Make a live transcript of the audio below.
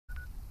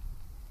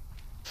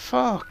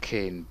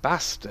Fucking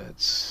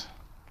bastards.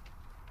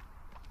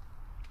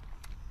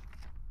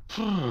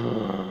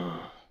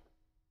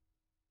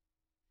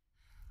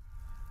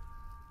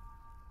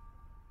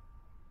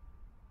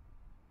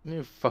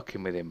 Knew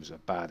fucking with him was a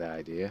bad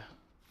idea.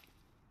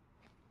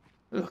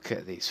 Look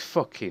at these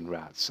fucking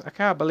rats. I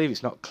can't believe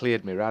it's not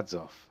cleared me rads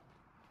off.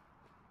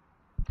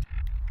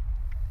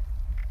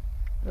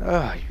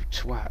 Ah, you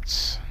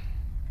twats.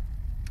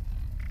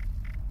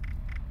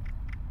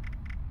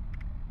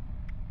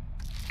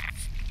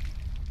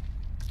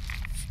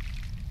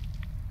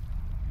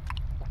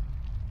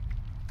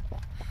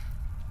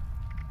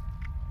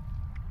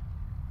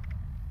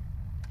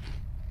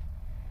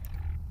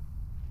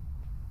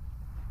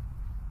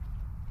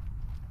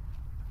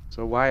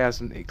 So why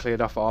hasn't it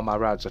cleared off all my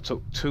rads? I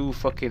took 2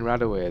 fucking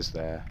radaways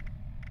there.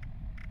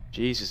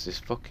 Jesus, this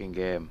fucking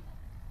game.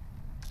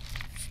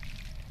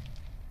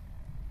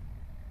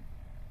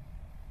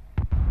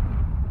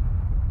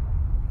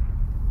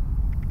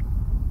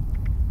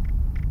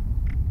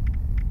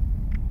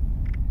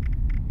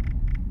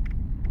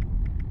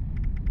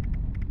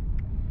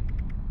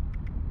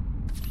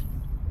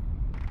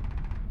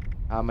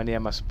 How many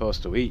am I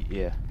supposed to eat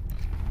here?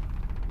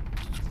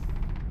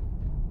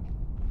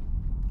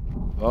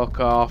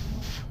 Fuck off.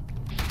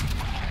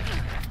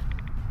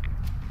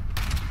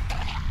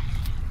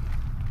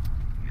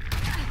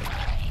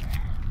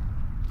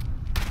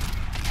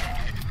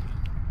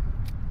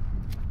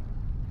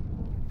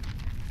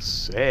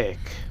 Sick.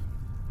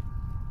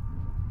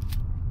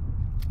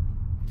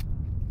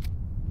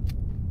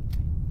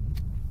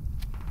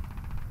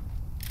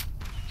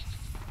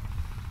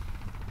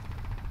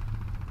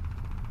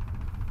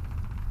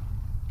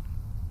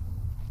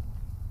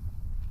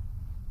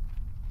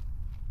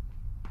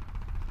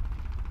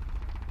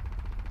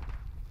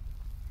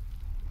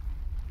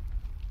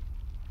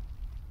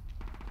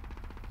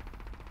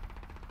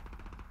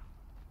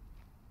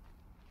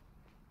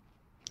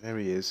 There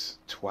he is,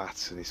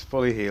 twat, and he's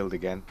fully healed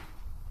again.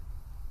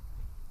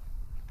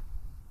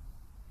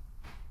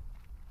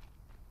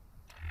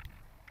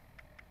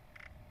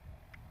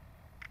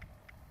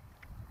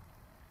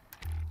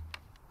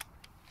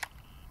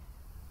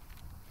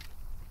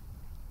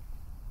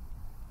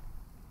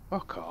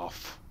 Fuck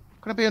off.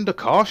 I'm gonna be under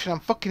caution, I'm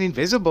fucking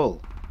invisible.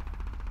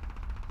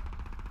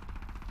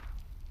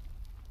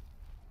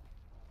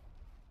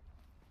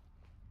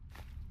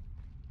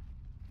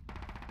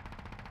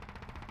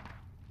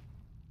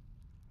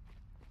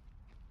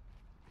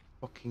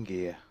 Fucking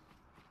gear.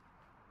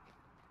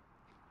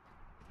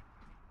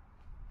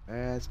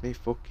 Where's me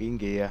fucking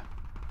gear?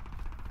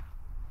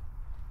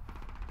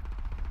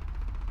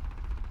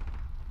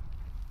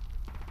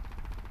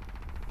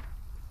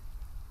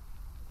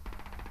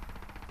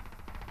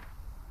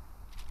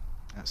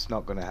 That's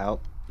not gonna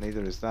help.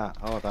 Neither is that.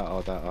 Or that,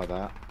 or that, or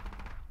that.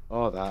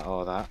 Or that,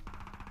 or that.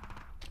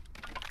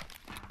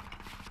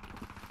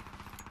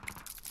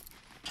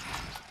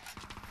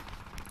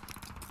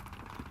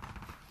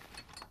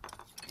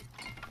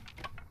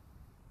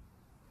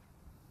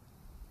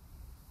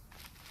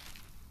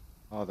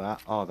 Or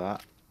that, or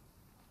that.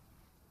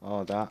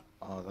 Or that,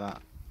 or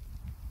that.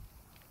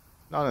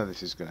 None of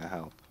this is gonna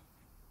help.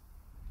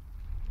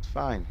 It's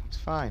fine, it's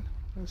fine,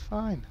 it's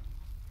fine.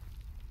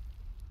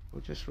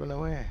 We'll just run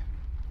away.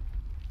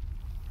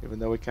 Even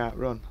though we can't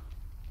run.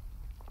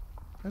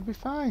 It'll be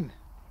fine.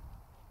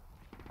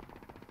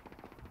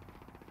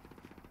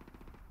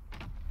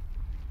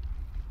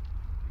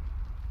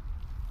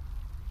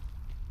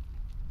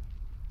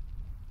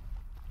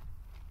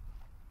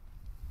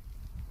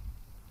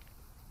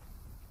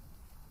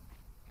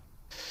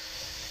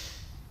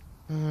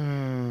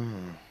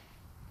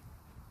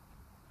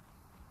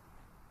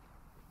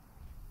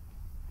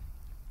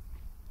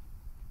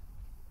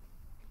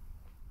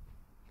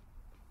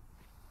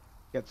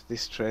 Get to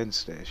this train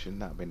station,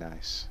 that'd be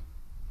nice.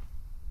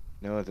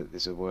 Know that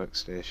there's a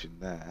workstation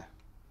there.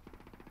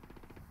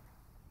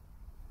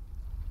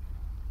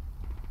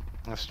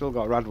 I've still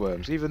got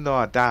radworms, even though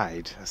I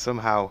died. I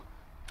somehow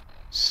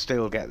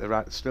still get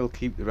the still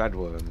keep the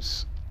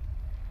radworms.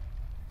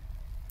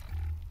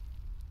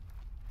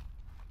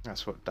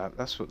 That's what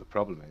the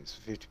problem is.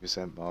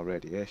 50% more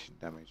radiation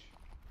damage.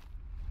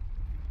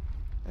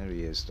 There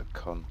he is, the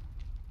cunt.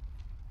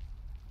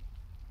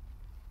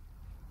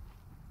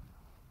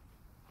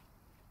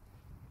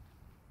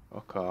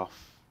 Fuck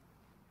off.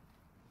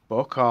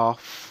 Fuck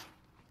off.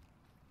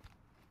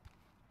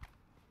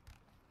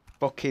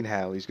 Fucking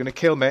hell, he's gonna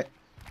kill me.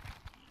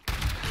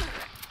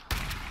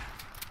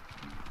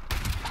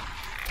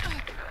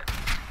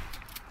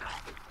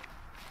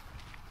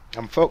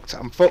 I'm fucked,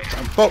 I'm fucked,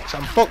 I'm fucked,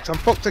 I'm fucked, I'm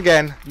fucked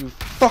again. You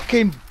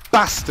fucking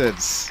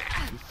bastards.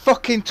 You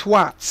fucking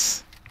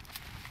twats.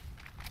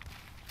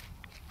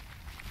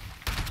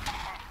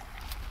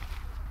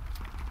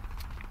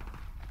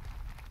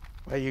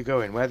 Where are you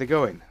going? Where are they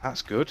going?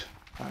 That's good.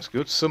 That's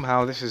good.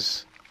 Somehow this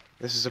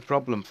is a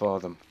problem for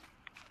them.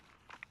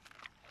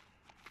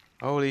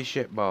 Holy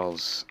shit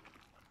balls.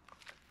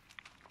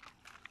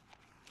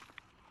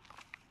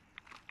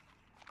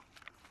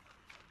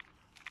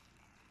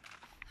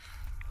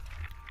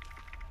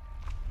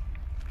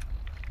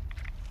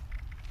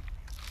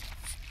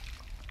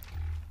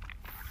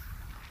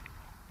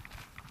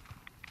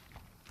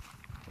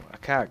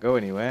 can't go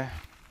anywhere.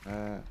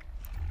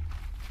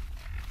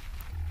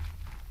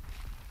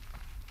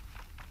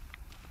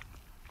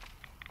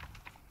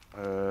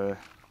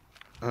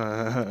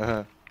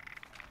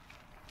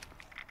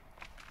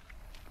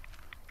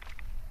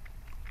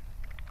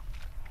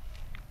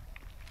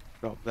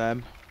 Drop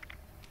them.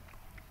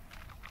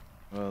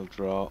 We'll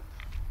drop.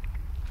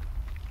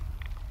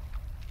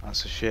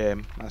 That's a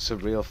shame. That's a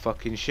real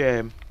fucking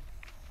shame.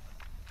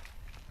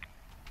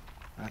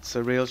 That's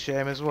a real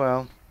shame as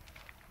well.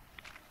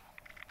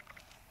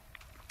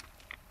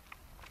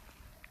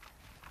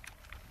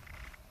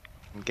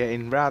 I'm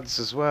getting rads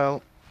as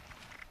well.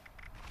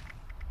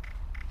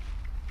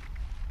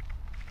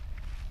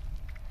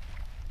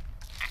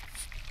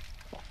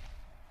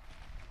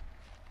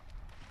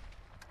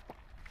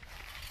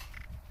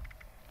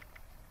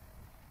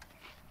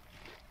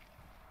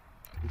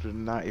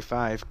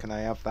 $195. Can I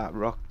have that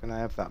rock? Can I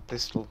have that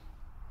pistol?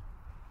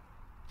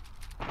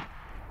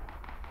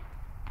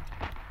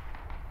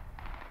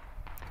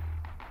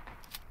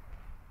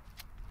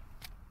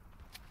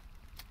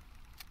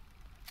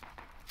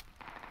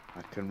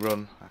 I can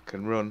run. I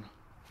can run.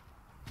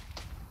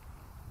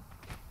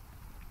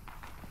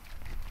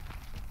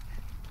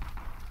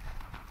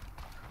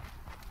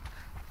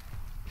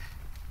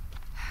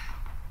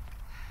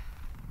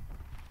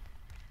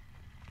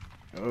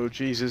 Oh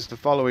Jesus, they're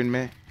following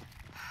me.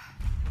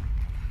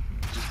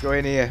 Just go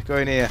in here, go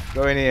in here,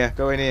 go in here,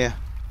 go in here.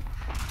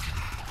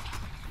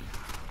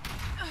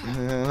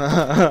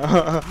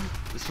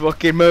 Just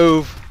fucking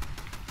move.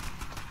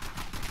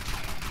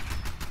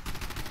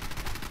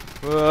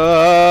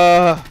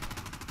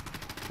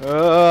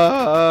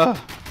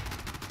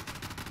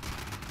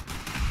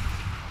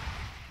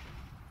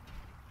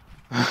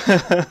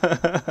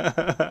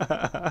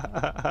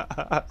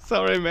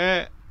 Sorry,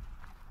 mate.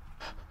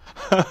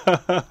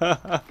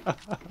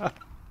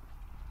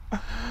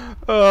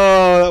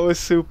 Oh, that was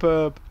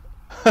superb.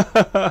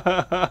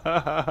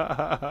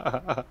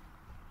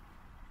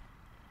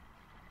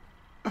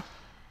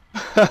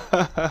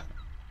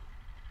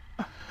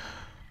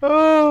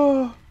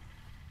 Oh,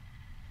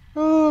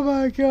 oh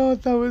my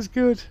God, that was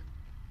good.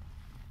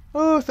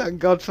 Oh, thank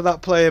God for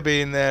that player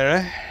being there,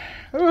 eh?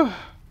 Oh.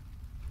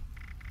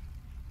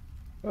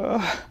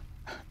 Oh.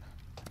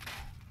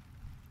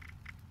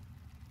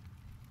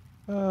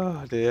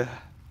 Oh dear.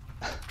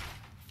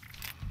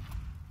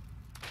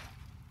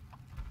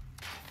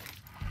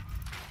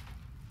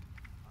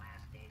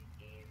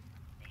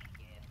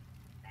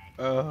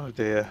 Oh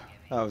dear.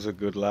 That was a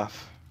good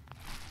laugh.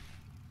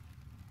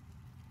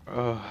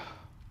 Oh.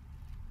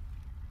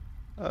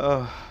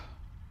 Oh.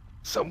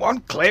 Someone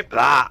clip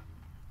that!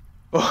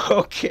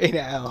 Okay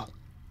now.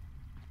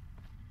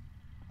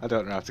 I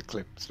don't know how to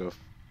clip stuff.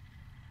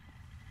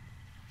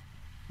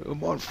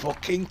 Someone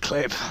fucking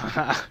clip.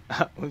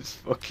 That was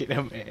fucking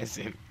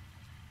amazing.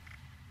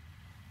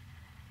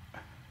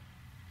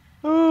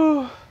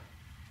 Oh.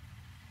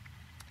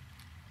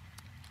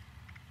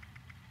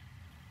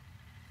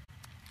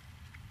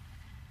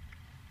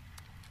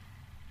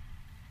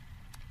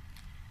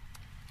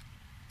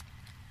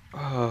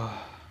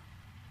 Oh.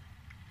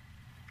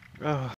 Oh.